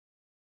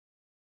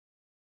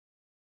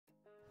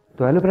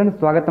तो hello friends,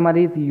 स्वागत है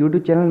हमारे इस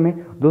यूट्यूब चैनल में।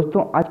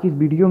 दोस्तों, आज की इस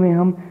वीडियो में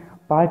हम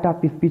पार्ट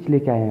ऑफ स्पीच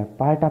लेके आए हैं।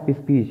 पार्ट ऑफ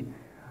स्पीच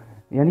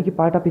यानी कि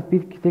पार्ट ऑफ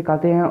स्पीच किसे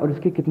कहते हैं और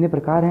इसके कितने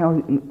प्रकार हैं और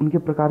उनके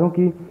प्रकारों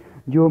की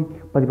जो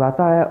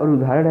परिभाषा है और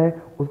उदाहरण है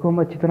उसको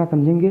हम अच्छी तरह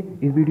समझेंगे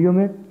इस वीडियो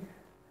में।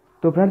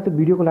 तो फ्रेंड्स,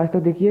 वीडियो को लास्ट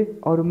तक देखिए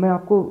और मैं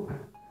आपको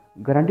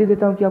गारंटी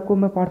देता हूँ कि आपको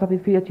मैं पार्ट ऑफ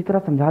स्पीच अच्छी तरह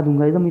समझा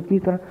दूंगा, एकदम इतनी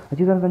तरह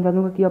अच्छी तरह समझा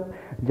दूंगा कि आप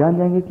जान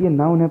जाएंगे कि ये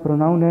नाउन है,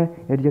 प्रोनाउन है,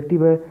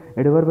 एडजेक्टिव है,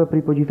 एडवर्ब है,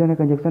 प्रीपोजिशन है,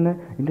 कंजक्शन है,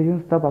 इंटरजेक्शन,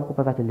 सब आपको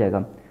पता चल जाएगा।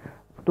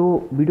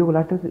 तो वीडियो को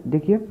लास्ट तक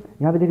देखिए।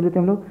 यहाँ पे देख लेते हैं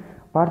हम लोग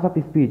पार्ट्स ऑफ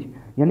स्पीच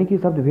यानी कि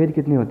शब्द भेद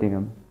कितने होते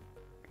हैं।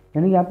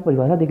 यानी कि आप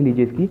परिभाषा देख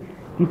लीजिए इसकी।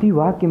 किसी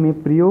वाक्य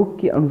में प्रयोग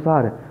के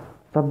अनुसार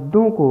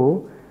शब्दों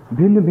को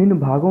भिन्न भिन्न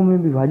भागों में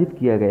विभाजित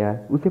किया गया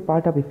है, उसे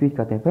पार्ट ऑफ स्पीच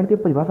कहते हैं। फ्रेंड्स, ये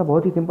परिभाषा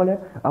बहुत ही सिंपल है,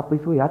 आप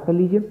इसको याद कर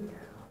लीजिए।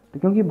 तो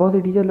क्योंकि बहुत से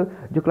टीचर लोग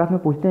जो क्लास में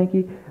पूछते हैं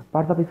कि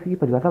पार्ट्स ऑफ स्पीच की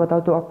परिभाषा बताओ,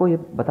 तो आपको ये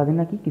बता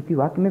देना कि किसी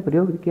वाक्य में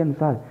प्रयोग के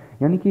अनुसार,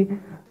 यानी कि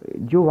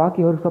जो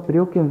वाक्य और उसका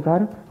प्रयोग के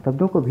अनुसार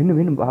शब्दों को भिन्न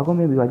भिन्न भागों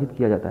में विभाजित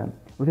किया जाता है,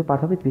 उसे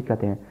पार्ट्स ऑफ स्पीच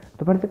कहते हैं।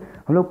 तो फ्रेंड्स,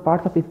 हम लोग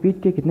पार्ट्स ऑफ स्पीच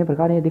के कितने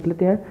प्रकार हैं देख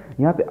लेते हैं।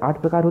 यहाँ पे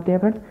 8 प्रकार होते हैं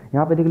फ्रेंड्स।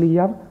 यहाँ पे देख लीजिए,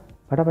 आप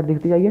फटाफट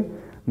देखते जाइए।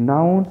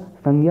 नाउन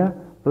संज्ञा,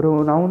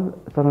 प्रोनाउन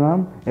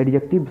सर्वनाम,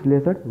 एडजेक्टिव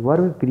विश्लेषण,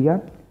 वर्ब क्रिया,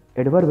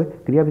 एडवर्ब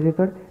क्रिया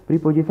विशेषण,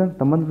 प्रीपोजिशन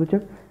संबंध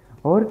सूचक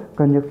और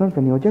कंजक्शन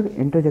संयोजक,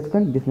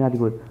 इंटरजेक्शन विस्मयादि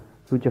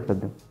सूचक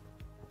शब्द। तो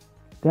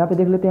यहाँ पे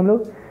देख लेते हैं हम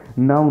लोग।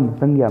 नाउन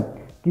संज्ञा,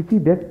 किसी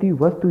व्यक्ति,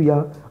 वस्तु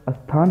या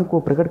स्थान को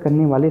प्रकट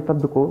करने वाले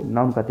शब्द को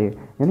नाउन कहते हैं।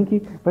 यानी कि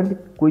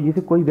कोई,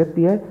 जैसे कोई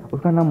व्यक्ति है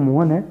उसका नाम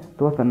मोहन है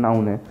तो वह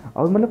नाउन है।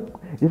 और मतलब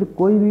जैसे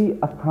कोई भी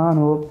स्थान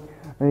हो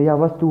या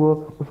वस्तु हो,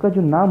 उसका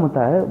जो नाम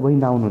होता है वही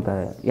नाउन होता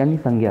है, यानी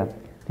संज्ञा।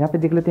 यहाँ पे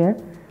देख लेते हैं,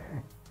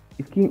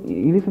 इसकी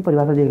इंग्लिश में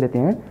परिभाषा देख लेते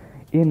हैं।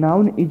 A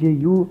noun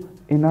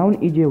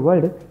is a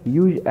word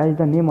use as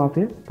the name of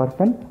a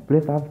person,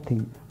 place of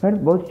thing.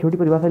 Friends, बहुत छोटी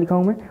परिभाषा लिखा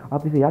हूँ मैं,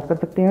 आप इसे याद कर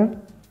सकते हैं।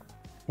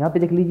 यहाँ पे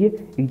देख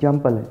लीजिए,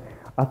 एग्जाम्पल है,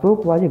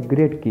 Ashok was a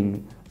great king.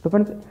 तो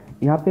फ्रेंड्स,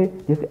 यहाँ पे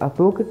जैसे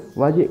अशोक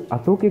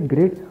एक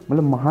ग्रेट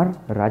मतलब महान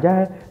राजा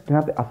है, तो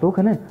यहाँ पे अशोक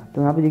है ना,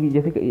 तो यहाँ पे देखिए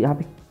जैसे कि यहाँ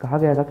पे कहा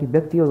गया था कि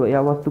व्यक्ति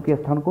या वस्तु के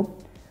स्थान को,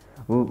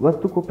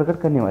 वस्तु को प्रकट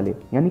करने वाले,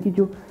 यानी कि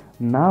जो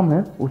नाम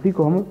है उसी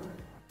को हम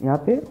यहाँ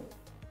पे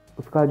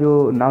उसका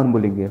जो नाउन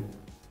बोलेंगे।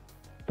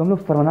 तो हम लोग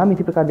सर्वनाम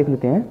इसी प्रकार देख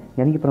लेते हैं,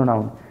 यानी कि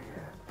प्रोनाउन।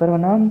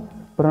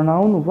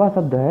 प्रोनाउन वह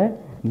शब्द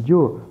है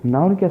जो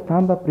नाउन के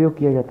स्थान पर प्रयोग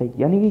किया जाता है,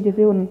 यानी कि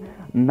जैसे वो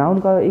नाउन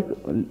का एक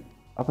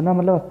अपना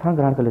मतलब स्थान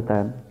ग्रहण कर लेता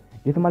है।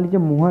 जैसे मान लीजिए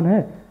मोहन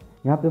है,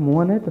 यहाँ पे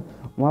मोहन है तो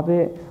वहाँ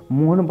पे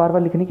मोहन बार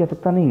बार लिखने की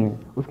आवश्यकता नहीं है,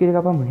 उसकी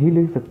जगह पर हम ही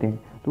लिख सकते हैं।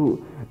 तो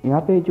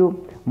यहाँ पे जो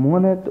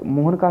मोहन है तो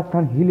मोहन का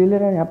स्थान ही ले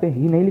रहा है, यहाँ पे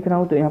ही नहीं लिख रहा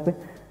हूँ। तो यहाँ पे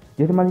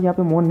जैसे मान लीजिए यहाँ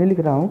पे मोहन नहीं लिख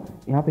रहा हूँ,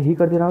 यहाँ पे ही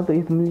कर दे रहा हूँ, तो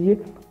ये समझ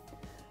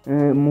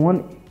लीजिए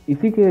मोहन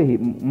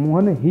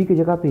मोहन ही की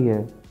जगह पे ही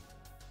है।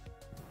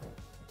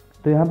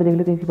 तो यहाँ पे देख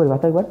लेते हैं इसकी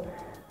परिभाषा एक बार।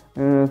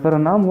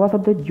 सर्वनाम हुआ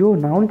शब्द है जो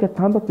नाउन के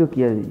स्थान पर प्रयोग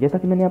किया जाए। जैसा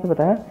कि मैंने यहाँ पे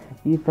बताया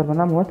कि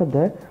सर्वनाम हुआ शब्द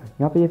है,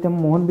 यहाँ पे जैसे हम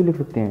मोहन भी लिख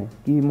सकते हैं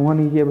कि Mohan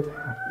is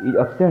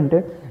absent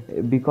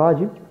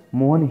because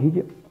Mohan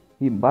his,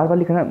 बार बार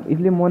लिखना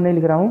इसलिए मोहन नहीं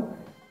लिख रहा हूँ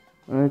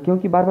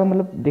क्योंकि बार बार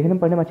मतलब देखने में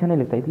पढ़ने में अच्छा नहीं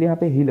लगता, इसलिए यहाँ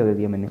पे ही लगा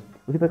दिया मैंने।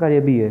 उसी प्रकार ये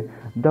भी है,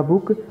 the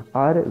book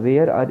are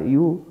where are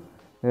you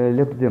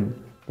left them.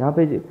 यहाँ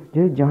पे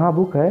जैसे जहाँ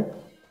बुक है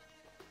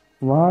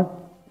वहाँ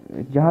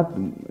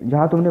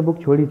जहाँ तुमने बुक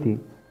छोड़ी थी,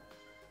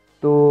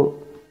 तो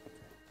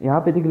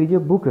यहाँ पे देख लीजिए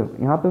बुक,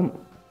 यहाँ पे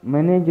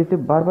मैंने जैसे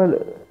बार बार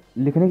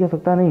लिखने की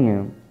आवश्यकता नहीं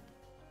है,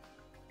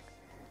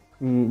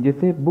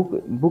 जैसे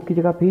बुक की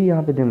जगह पे ही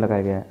यहाँ पे देम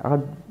लगाया गया है।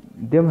 अगर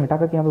देम हटा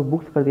करके यहाँ पे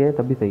बुक्स कर दिया है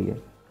तब भी सही है।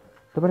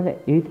 तो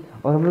फ्रेंड्स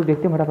 8 और हम लोग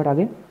देखते हैं फटाफट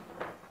आगे।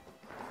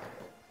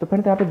 तो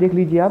फ्रेंड्स, यहाँ पे देख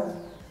लीजिए आप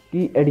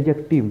कि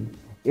एडजेक्टिव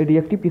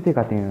किसे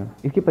कहते हैं,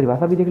 इसकी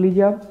परिभाषा भी देख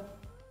लीजिए आप,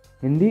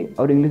 हिंदी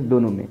और इंग्लिश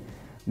दोनों में।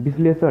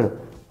 विशेषण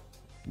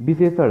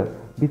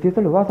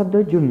वह शब्द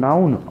है जो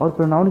नाउन और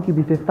प्रोनाउन की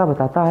विशेषता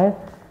बताता है,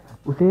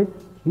 उसे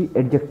ही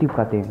एडजेक्टिव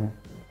कहते हैं।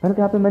 फ्रेंड्स,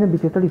 यहाँ पे मैंने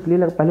विशेषण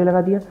इसलिए पहले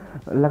लगा दिया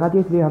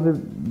इसलिए यहाँ पे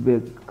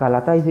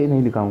कहलाता इसे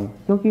नहीं लिखा हूँ,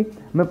 क्योंकि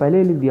मैं पहले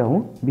ही लिख दिया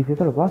हूँ।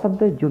 विशेषण वह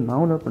शब्द है जो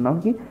नाउन और प्रोनाउन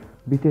की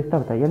विशेषता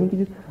बताए, यानी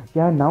कि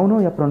चाहे नाउन हो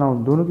या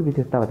प्रोनाउन दोनों की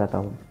विशेषता बताता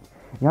हो।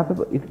 यहाँ पे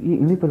इसकी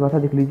इंग्लिश परिभाषा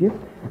देख लीजिए।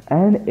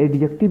 An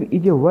adjective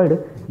is a word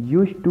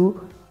use to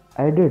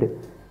added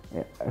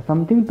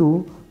something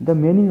to the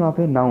meaning of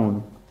a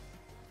noun.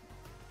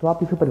 तो आप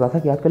इसकी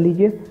परिभाषा याद कर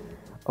लीजिए।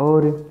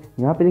 और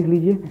यहाँ पे देख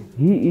लीजिए,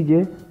 he is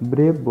a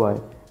brave boy,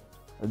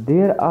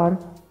 there are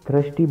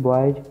thirsty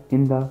boys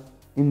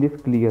in this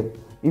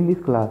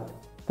class.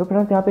 तो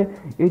फ्रेंड्स, यहाँ पे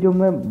ये जो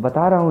मैं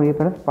बता रहा हूँ, ये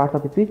फ्रेंड्स पार्ट्स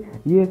ऑफ स्पीच,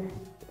 ये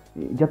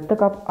जब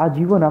तक आप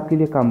आजीवन आपके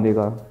लिए काम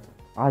देगा।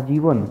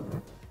 आजीवन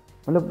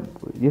मतलब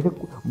जैसे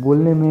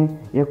बोलने में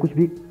या कुछ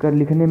भी कर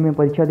लिखने में,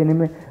 परीक्षा देने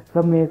में,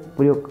 सब में एक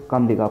प्रयोग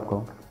काम देगा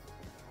आपको।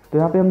 तो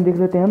यहाँ पे हम देख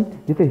लेते हैं, हम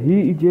जैसे he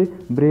is a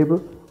brave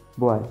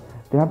boy,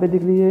 तो यहाँ पे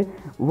देख लीजिए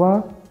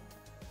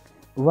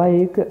वह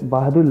एक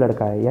बहादुर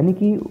लड़का है, यानी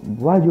कि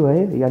वह जो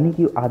है, यानी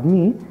कि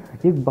आदमी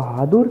एक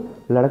बहादुर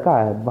लड़का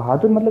है।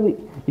 बहादुर मतलब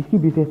इसकी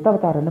विशेषता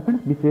बता रहा है ना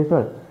फ्रेंड्स,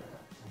 विशेषण।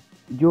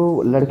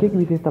 जो लड़के की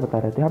विशेषता बता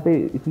रहे थे यहाँ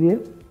पे, इसलिए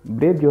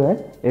ब्रेव जो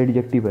है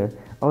एडजेक्टिव है।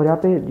 और यहाँ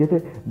पे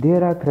जैसे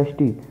देयर आर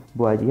थ्रस्टी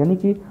बॉयज, यानी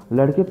कि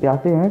लड़के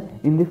प्यासे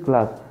हैं इन दिस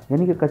क्लास,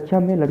 यानी कि कक्षा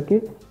में लड़के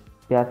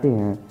प्यासे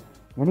हैं,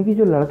 यानी कि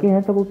जो लड़के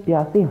हैं सब वो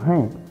प्यासे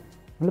हैं,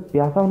 मतलब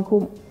प्यासा उनको,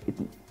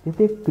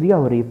 जैसे क्रिया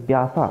हो रही है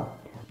प्यासा,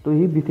 तो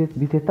ये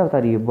विशेषता बता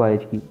रही है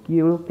बॉयज की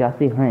कि वो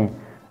प्यासे हैं,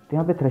 तो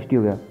यहाँ पे थ्रस्टी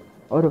हो गया।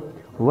 और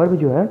वर्ब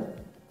जो है,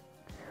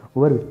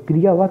 वर्ब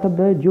क्रिया वह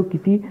शब्द है जो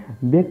किसी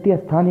व्यक्ति,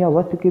 स्थान या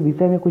वस्तु के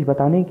विषय में कुछ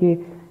बताने के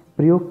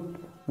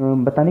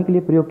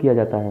लिए प्रयोग किया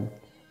जाता है।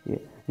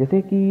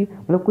 जैसे कि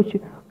मतलब कुछ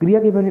क्रिया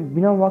के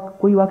बिना वाक्य,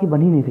 कोई वाक्य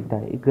बन ही नहीं सकता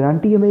है।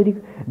 गारंटी है मेरी,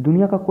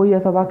 दुनिया का कोई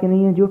ऐसा वाक्य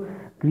नहीं है जो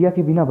क्रिया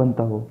के बिना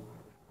बनता हो,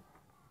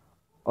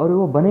 और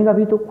वो बनेगा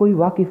भी तो कोई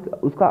वाक्य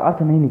उसका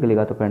अर्थ नहीं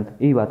निकलेगा। तो फ्रेंड्स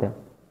यही बात है।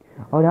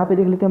 और यहाँ पे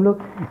देख लेते हैं हम लोग,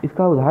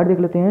 इसका उदाहरण देख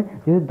लेते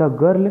हैं, जैसे the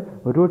girl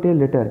wrote a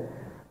letter.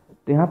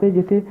 तो यहाँ पे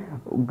जैसे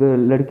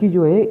लड़की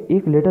जो है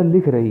एक लेटर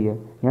लिख रही है,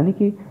 यानी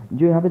कि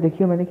जो यहाँ पे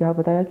देखिए मैंने क्या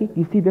बताया कि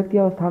किसी व्यक्ति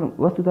या स्थान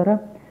वस्तु द्वारा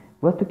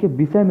वस्तु के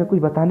विषय में कुछ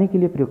बताने के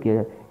लिए प्रयोग किया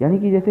जाए, यानी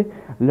कि जैसे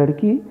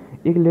लड़की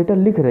एक लेटर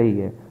लिख रही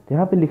है, तो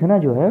यहाँ पे लिखना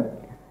जो है,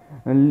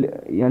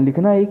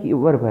 लिखना एक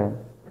वर्ब है।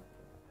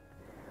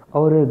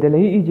 और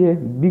Delhi is a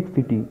big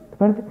city.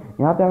 Friends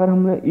यहाँ पे अगर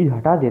हम इज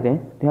हटा देते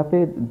हैं तो यहाँ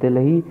पे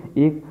दिल्ली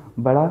एक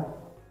बड़ा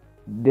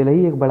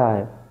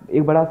है,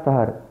 एक बड़ा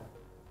शहर,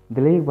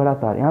 दिल्ली एक बड़ा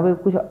शहर। यहाँ पे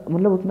कुछ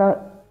मतलब उतना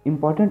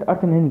इम्पोर्टेंट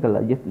अर्थ नहीं निकल रहा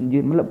है,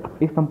 मतलब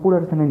एक संपूर्ण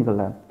अर्थ नहीं निकल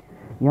रहा है।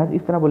 यहाँ से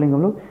इस तरह बोलेंगे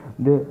हम लोग,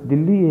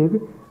 दिल्ली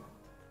एक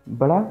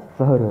बड़ा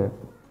शहर है।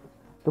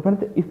 तो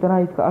फ्रेंड्स इस तरह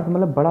इसका अर्थ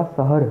मतलब बड़ा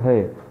शहर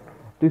है,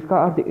 तो इसका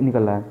अर्थ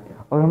निकल रहा है।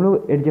 और हम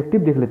लोग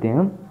एडजेक्टिव देख लेते हैं।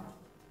 हम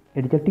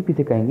एडजेक्टिव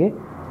किसे कहेंगे,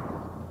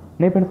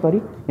 नहीं फ्रेंड्स सॉरी,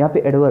 यहाँ पे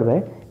एडवर्ब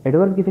है।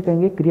 एडवर्ब किसे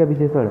कहेंगे, क्रिया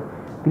विशेषण।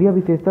 क्रिया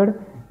विशेषण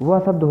वह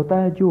शब्द होता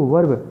है जो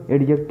वर्ब,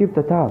 एडजेक्टिव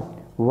तथा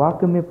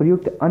वाक्य में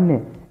प्रयुक्त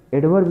अन्य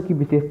एडवर्ब की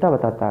विशेषता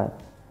बताता है।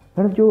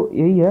 फ्रेंड्स जो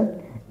यही है,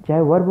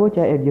 चाहे वर्ब हो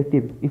चाहे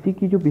एडजेक्टिव, इसी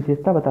की जो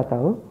विशेषता बताता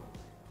हो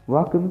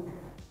वाक्य।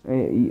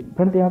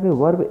 फ्रेंड्स यहाँ पे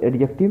वर्ब,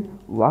 एडजेक्टिव,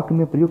 वाक्य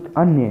में प्रयुक्त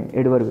अन्य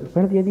एडवर्ब।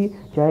 फ्रेंड्स यदि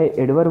चाहे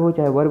एडवर्ब हो,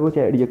 चाहे वर्ब हो,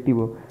 चाहे एडजेक्टिव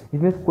हो,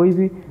 इसमें से कोई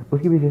भी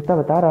उसकी विशेषता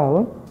बता रहा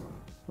हो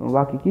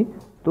वाक्य की,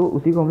 तो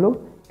उसी को हम लोग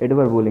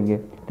एडवर्ब बोलेंगे।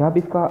 तो यहाँ पे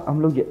इसका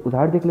हम लोग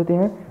उदाहरण देख लेते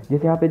हैं।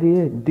 जैसे यहाँ पे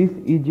दिए दिस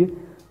इज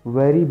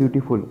वेरी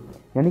ब्यूटीफुल,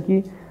 यानी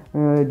कि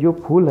जो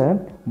फूल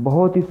है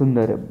बहुत ही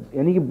सुंदर है,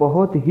 यानी कि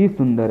बहुत ही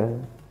सुंदर है,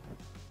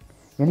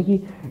 यानी कि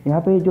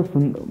यहाँ पे जो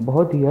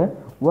बहुत ही है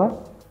वह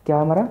क्या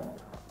हमारा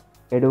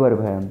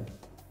एडवर्ब है,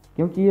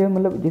 क्योंकि ये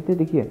मतलब जैसे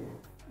देखिए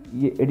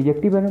ये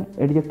एडजेक्टिव है ना,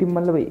 एडजेक्टिव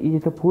मतलब ये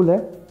जैसे फूल है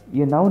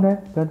ये नाउन है।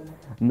 फ्रेंड्स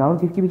नाउन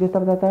किसकी विशेषता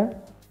बताता है,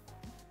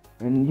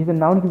 जैसे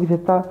नाउन की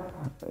विशेषता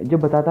जब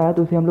बताता है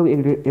तो उसे हम लोग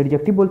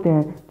एडजेक्टिव बोलते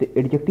हैं। तो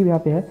एडजेक्टिव यहाँ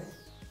पे है,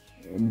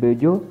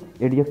 जो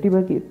एडजेक्टिव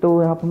है कि,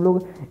 तो यहाँ पर हम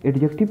लोग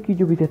एडजेक्टिव की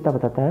जो विशेषता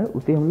बताता है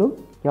उसे हम लोग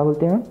क्या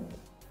बोलते हैं,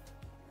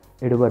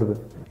 एडवर्ब।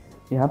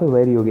 यहाँ पे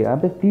वेरी हो गया। यहाँ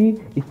पे सी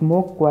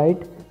स्मोक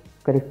क्वाइट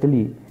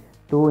करेक्टली,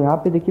 तो यहाँ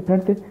पे देखिए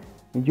फ्रेंड्स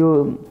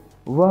जो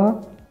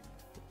वह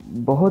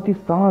बहुत ही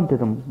शांत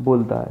एकदम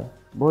बोलता है,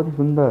 बहुत ही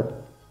सुंदर।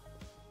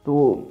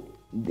 तो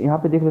यहाँ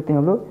पे देख लेते हैं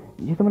हम लोग,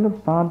 जैसे मतलब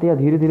शांत या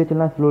धीरे धीरे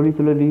चलना,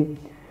 स्लोली,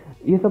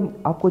 ये सब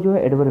आपको जो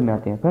है एडवर्ब में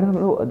आते हैं। फिर हम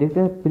लोग देखते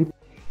हैं,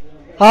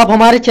 आप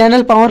हमारे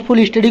चैनल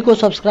पावरफुल स्टडी को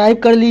सब्सक्राइब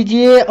कर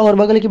लीजिए और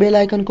बगल के बेल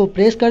आइकन को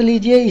प्रेस कर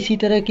लीजिए इसी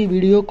तरह की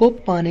वीडियो को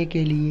पाने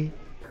के लिए।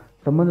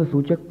 संबंध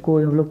सूचक को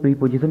हम लोग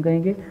प्रीपोजिशन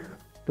कहेंगे।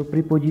 तो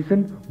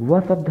प्रीपोजिशन वह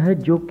शब्द है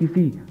जो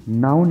किसी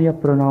नाउन या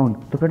प्रोनाउन,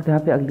 तो फ्रेंड्स यहाँ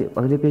पे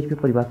अगले पेज पे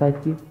परिभाषा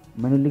इसकी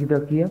मैंने लिख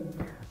रखी है,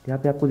 यहाँ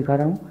पे आपको दिखा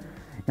रहा हूँ।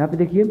 यहाँ पे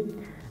देखिए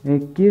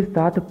के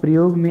साथ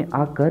प्रयोग में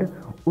आकर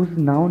उस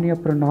नाउन या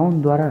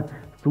प्रोनाउन द्वारा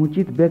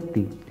सूचित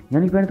व्यक्ति,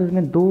 यानी फ्रेंड्स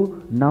उसमें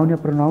दो नाउन या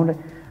प्रोनाउन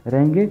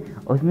रहेंगे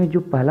और उसमें जो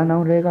पहला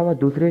नाउन रहेगा वह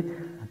दूसरे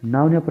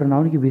नाउन या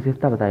प्रोनाउन की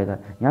विशेषता बताएगा।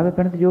 यहाँ पे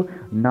फ्रेंड्स जो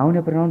नाउन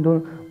या प्रोनाउन दो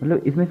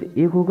मतलब इसमें से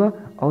एक होगा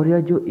और यह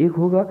जो एक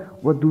होगा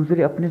वह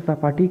दूसरे अपने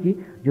सहपाठी की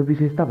जो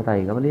विशेषता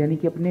बताएगा, मतलब यानी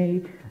कि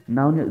अपने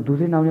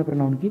दूसरे नाउन या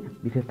प्रोनाउन की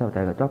विशेषता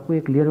बताएगा। तो आपको ये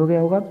क्लियर हो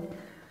गया होगा।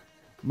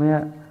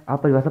 मैं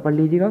आप परिभाषा पढ़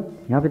लीजिएगा,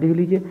 यहाँ पे देख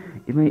लीजिए,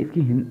 मैं इसकी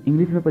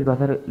इंग्लिश में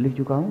परिभाषा लिख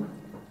चुका हूँ,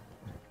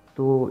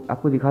 तो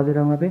आपको दिखा दे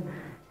रहा हूँ। यहाँ पे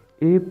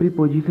ए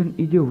preposition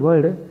is a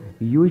word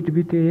used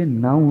with a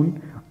noun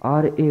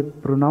or a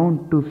pronoun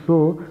to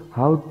show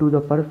how to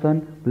the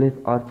person, place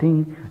or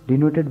thing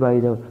denoted by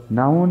the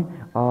noun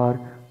or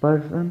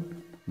person,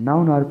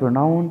 noun or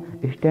pronoun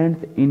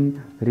stands in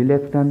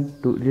relation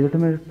to,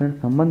 relation में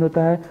संबंध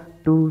होता है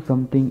to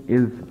something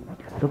else।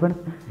 तो friends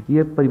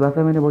ये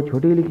परिभाषा मैंने बहुत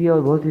छोटी लिखी है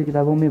और बहुत सी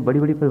किताबों में बड़ी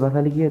बड़ी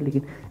परिभाषा लिखी है,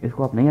 लेकिन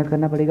इसको आप नहीं याद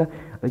करना पड़ेगा।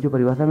 जो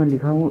परिभाषा मैं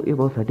लिखा हूँ ये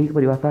बहुत सटीक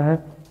परिभाषा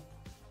है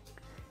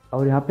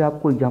और यहाँ पे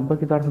आपको एग्जाम्पल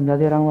के द्वारा समझा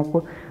दे रहा हूँ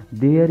आपको।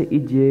 There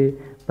is a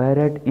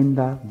parrot in the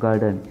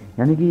garden,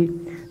 यानी कि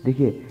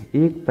देखिए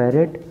एक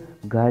पैरेट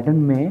गार्डन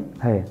में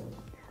है,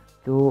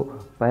 तो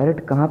पैरेट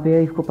कहाँ पे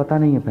है इसको पता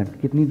नहीं है फ्रेंड्स,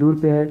 कितनी दूर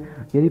पे है।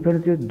 यदि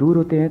फ्रेंड्स जो दूर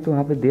होते हैं तो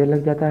वहाँ पे देर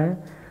लग जाता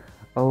है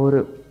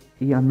और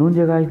ये अननोन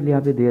जगह है इसलिए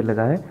यहाँ पे देर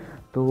लगा है,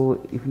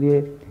 तो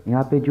इसलिए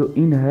यहाँ पे जो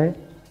इन है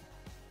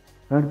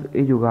फ्रेंड्स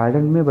ये जो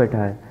गार्डन में बैठा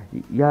है,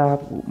 या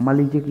आप मान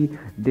लीजिए कि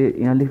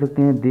यहाँ लिख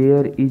सकते हैं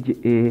there is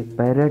a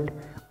parrot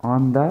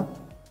on the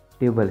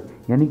table,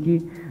 यानी कि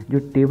जो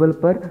टेबल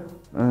पर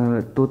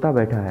तोता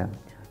बैठा है।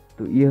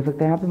 तो ये हो सकता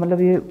है यहाँ पे,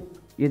 मतलब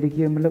ये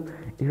देखिए, मतलब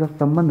इसका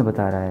संबंध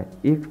बता रहा है।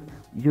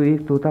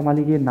 एक तोता मान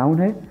लीजिए नाउन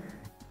है,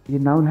 ये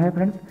नाउन है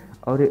फ्रेंड्स,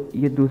 और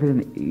ये दूसरे,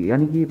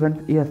 यानी कि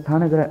फ्रेंड्स ये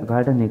स्थान है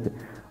गार्डन,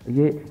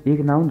 ये एक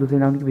नाउन दूसरे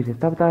नाउन की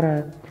विशेषता बता रहा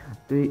है।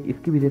 तो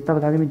इसकी विशेषता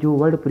बताने में जो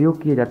वर्ड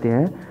प्रयोग किए जाते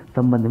हैं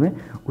संबंध में,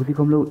 उसी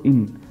को हम लोग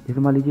इन, जैसे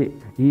मान लीजिए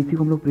इसी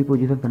को हम लोग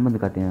प्रीपोजिशन संबंध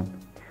कहते हैं।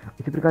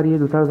 इसी प्रकार ये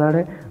दूसरा उदाहरण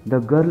है,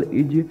 the girl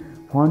is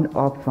fond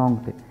of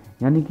songs,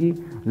 यानी कि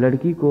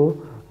लड़की को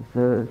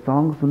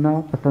सॉन्ग सुनना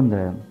पसंद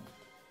है,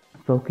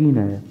 शौकीन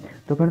है।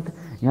 तो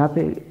फ्रेंड्स यहाँ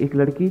पे एक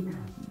लड़की,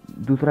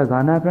 दूसरा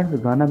गाना है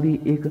फ्रेंड्स, गाना भी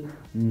एक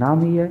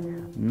नाम ही है,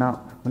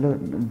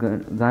 मतलब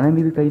गाने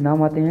में भी कई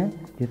नाम आते हैं,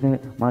 जैसे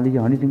मान लीजिए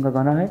हनी सिंह का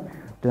गाना है,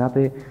 तो यहाँ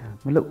पे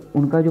मतलब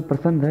उनका जो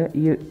पसंद है,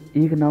 ये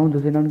एक नाउन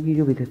दूसरे नाउन की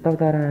जो विशेषता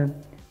बता रहा है।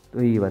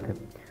 तो यही बात है।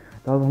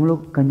 तो अब हम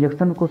लोग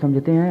कंजक्शन को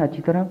समझते हैं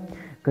अच्छी तरह।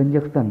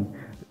 कंजक्शन,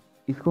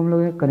 इसको हम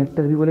लोग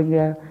कनेक्टर भी बोलेंगे,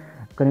 या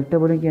कनेक्टर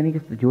बोलेंगे, यानी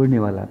कि जोड़ने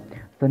वाला।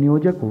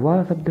 संयोजक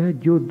वह शब्द है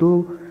जो दो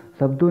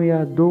शब्दों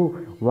या दो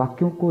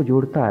वाक्यों को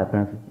जोड़ता है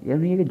फ्रेंड्स,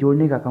 यानी कि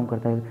जोड़ने का काम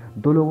करता है,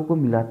 दो लोगों को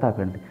मिलाता है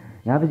फ्रेंड्स।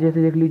 यहाँ पे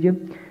जैसे देख लीजिए,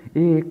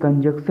 A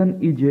conjunction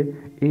is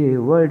a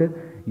word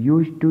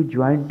use to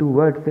join two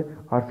words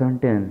और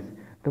सेंटेंस।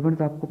 तो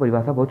फ्रेंड्स आपको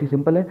परिभाषा बहुत ही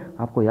सिंपल है,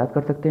 आपको याद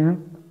कर सकते हैं।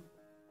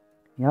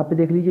 यहाँ पे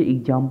देख लीजिए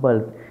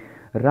examples,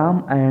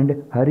 Ram and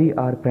Hari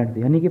are friends,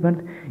 यानी कि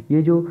फ्रेंड्स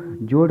ये जो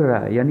जोड़ रहा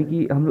है, यानी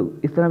कि हम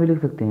लोग इस तरह भी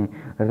लिख सकते हैं,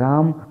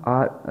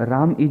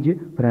 Ram is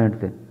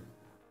friends,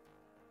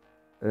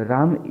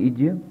 Ram is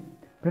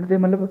friends,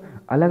 मतलब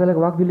अलग अलग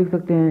वाक्य भी लिख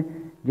सकते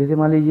हैं। जैसे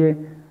मान लीजिए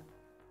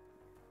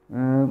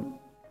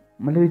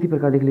मतलब इसी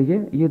प्रकार देख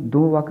लीजिए, ये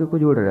दो वाक्य को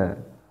जोड़ रहा है,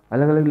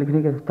 अलग अलग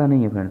लिखने की आवश्यकता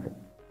नहीं है फ्रेंड्स।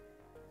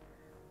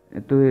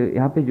 तो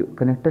यहाँ पे जो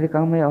कनेक्टर का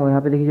काम है, और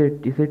यहाँ पे देखिए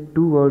इसे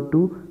 2 और 2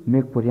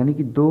 मेक 4, यानी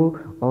कि 2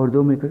 और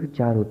 2 मिलकर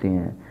 4 होते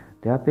हैं।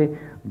 तो यहाँ पे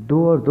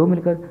 2 और 2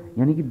 मिलकर,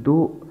 यानी कि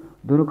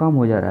दोनों काम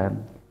हो जा रहा है,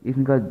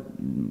 इनका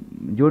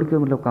जोड़ के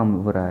मतलब काम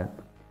हो रहा है,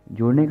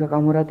 जोड़ने का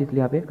काम हो रहा है, तो इसलिए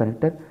यहाँ पे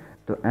कनेक्टर।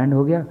 तो एंड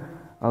हो गया,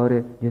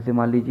 और जैसे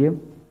मान लीजिए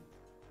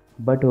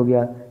बट हो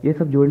गया, ये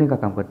सब जोड़ने का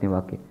काम करते हैं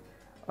वाक्य।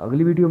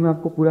 अगली वीडियो में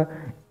आपको पूरा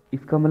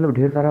इसका मतलब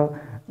ढेर सारा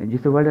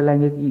जैसे वर्ड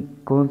लाएंगे कि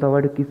कौन सा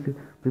वर्ड किस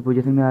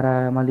प्रीपोजिशन में आ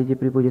रहा है, मान लीजिए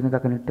प्रीपोजिशन का,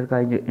 कनेक्टर का,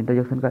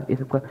 इंटरजेक्शन का, ये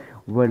सब का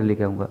वर्ड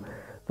लेके आऊँगा।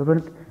 तो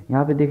फ्रेंड्स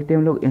यहाँ पे देखते हैं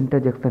हम लोग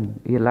इंटरजेक्शन,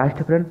 ये लास्ट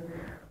है फ्रेंड्स,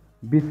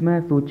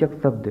 विस्मय सूचक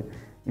शब्द।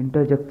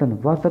 इंटरजेक्शन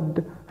वह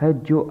शब्द है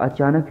जो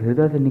अचानक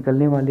हृदय से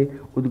निकलने वाले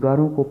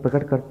उद्गारों को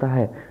प्रकट करता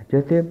है।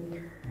 जैसे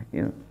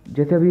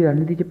अभी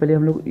राजनीति से पहले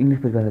हम लोग इंग्लिश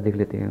परिभाषा देख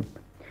लेते हैं।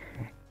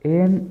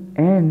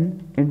 N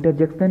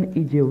interjection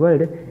is a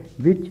word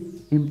which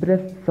impress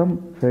some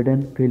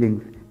sudden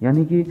feelings,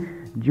 यानी कि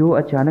जो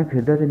अचानक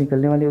हृदय से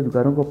निकलने वाले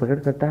उद्गारों को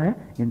प्रकट करता है,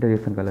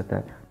 इंटरजेक्शन कहलाता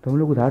है। तो हम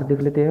लोग उदाहरण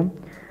देख लेते हैं।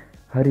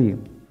 हरी,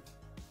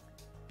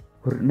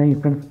 नहीं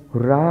friends,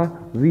 hurrah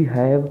we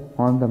have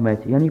on the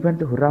match, यानी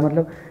फ्रेंड्स हुर्रा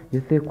मतलब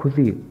जैसे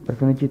खुशी,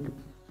 प्रसन्नचित,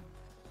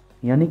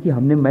 यानी कि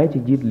हमने मैच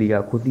जीत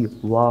लिया, खुशी,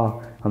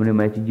 वाह हमने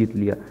मैच जीत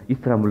लिया,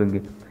 इस तरह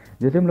बोलेंगे।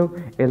 जैसे हम लोग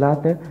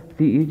एलात है,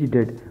 सी इज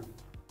डेड,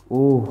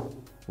 ओह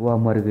वह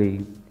मर गई,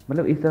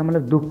 मतलब इस तरह,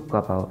 मतलब दुख का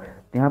भाव।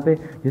 तो यहाँ पे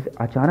जैसे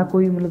अचानक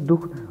कोई मतलब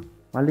दुख,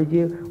 मान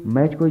लीजिए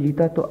मैच कोई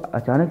जीता तो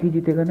अचानक ही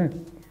जीतेगा ना,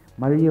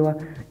 मान लीजिए वह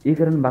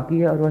 1 रन बाकी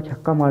है और वह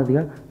छक्का मार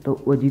दिया तो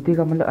वह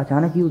जीतेगा, मतलब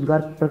अचानक ही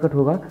उद्गार प्रकट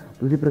होगा।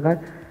 तो उसी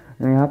प्रकार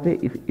यहाँ पे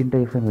इस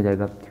इंटरेक्शन हो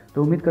जाएगा।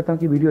 तो उम्मीद करता हूँ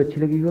कि वीडियो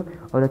अच्छी लगी हो,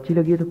 और अच्छी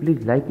लगी है तो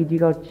प्लीज़ लाइक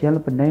कीजिएगा, और चैनल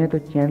पर नए हैं तो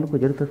चैनल को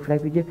जरूर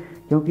सब्सक्राइब कीजिए,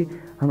 क्योंकि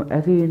हम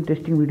ऐसे ही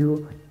इंटरेस्टिंग वीडियो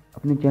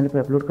अपने चैनल पर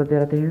अपलोड करते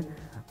रहते हैं।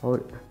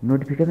 और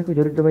नोटिफिकेशन को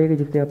जरूर दबाइएगा,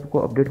 जिससे आपको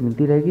अपडेट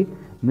मिलती रहेगी।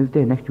 मिलते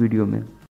हैं नेक्स्ट वीडियो में।